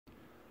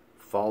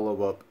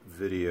follow-up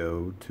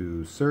video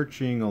to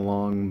searching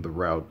along the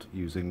route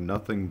using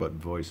nothing but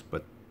voice,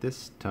 but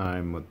this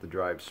time with the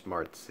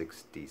DriveSmart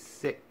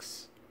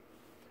 66.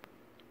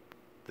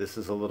 This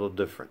is a little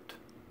different.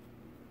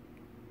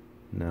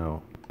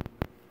 Now,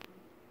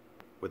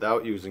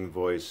 without using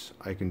voice,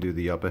 I can do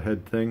the up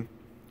ahead thing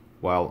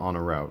while on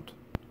a route.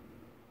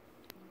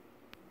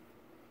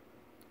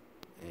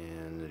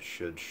 And it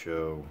should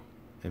show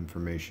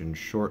information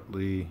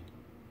shortly.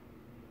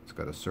 It's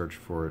got to search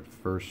for it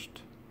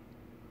first.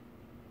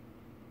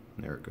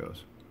 There it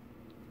goes.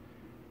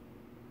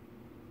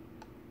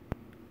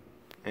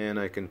 And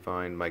I can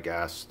find my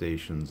gas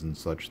stations and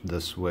such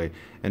this way.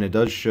 And it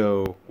does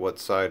show what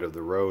side of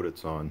the road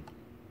it's on.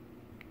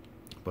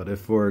 But if,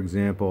 for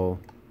example,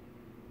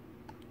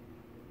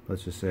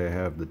 let's just say I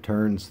have the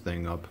turns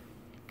thing up.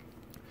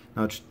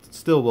 Now it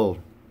still will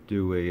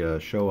do a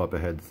show up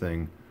ahead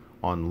thing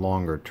on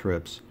longer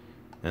trips.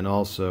 And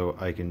also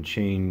I can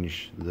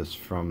change this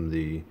from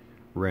the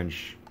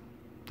wrench,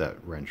 that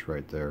wrench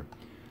right there.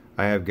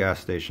 I have gas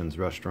stations,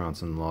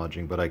 restaurants, and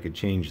lodging, but I could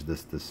change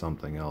this to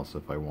something else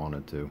if I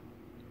wanted to,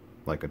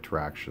 like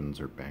attractions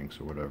or banks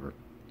or whatever.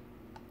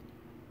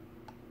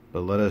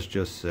 But let us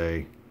just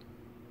say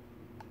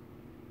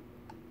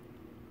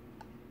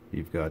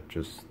you've got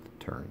just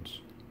turns.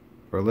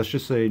 Or let's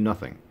just say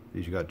nothing.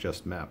 You've got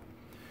just map.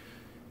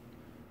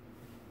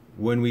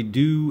 When we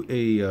do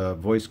a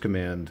voice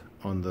command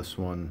on this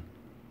one,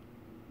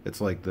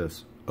 it's like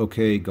this.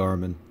 Okay,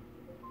 Garmin.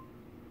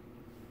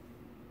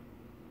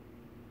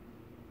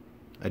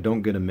 I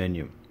don't get a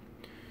menu.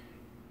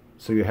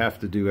 So you have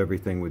to do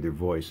everything with your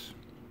voice.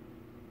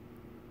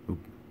 Oop.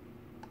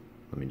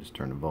 Let me just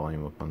turn the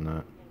volume up on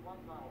that.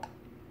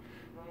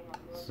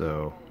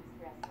 So,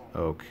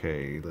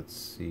 okay, let's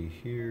see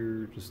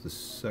here, just a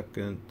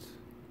second.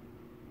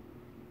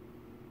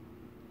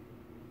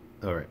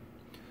 Alright.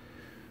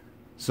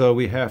 So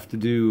we have to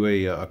do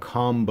a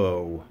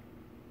combo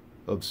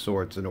of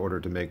sorts in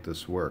order to make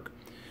this work.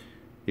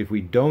 If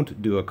we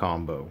don't do a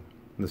combo,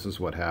 this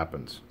is what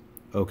happens.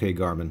 Okay,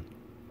 Garmin.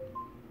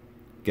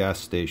 Gas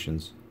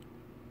stations.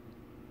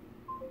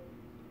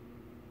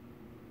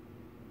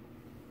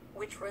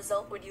 Which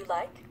result would you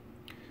like?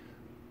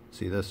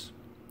 See this?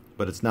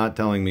 But it's not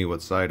telling me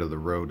what side of the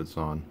road it's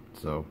on,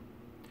 so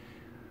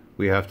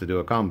we have to do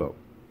a combo.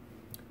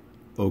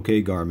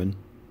 Okay, Garmin.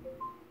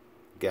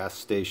 Gas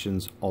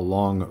stations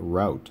along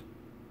route.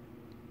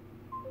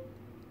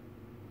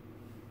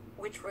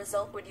 Which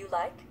result would you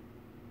like?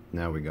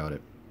 Now we got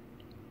it.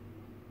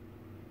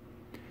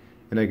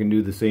 And I can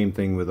do the same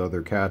thing with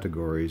other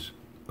categories.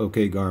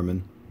 Okay,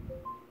 Garmin.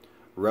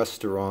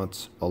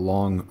 Restaurants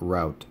along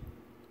route.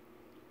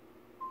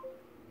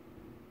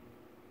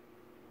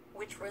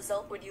 Which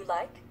result would you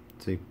like?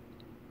 See?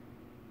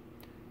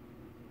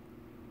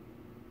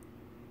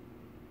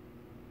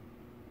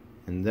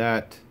 And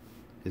that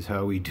is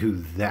how we do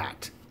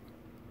that.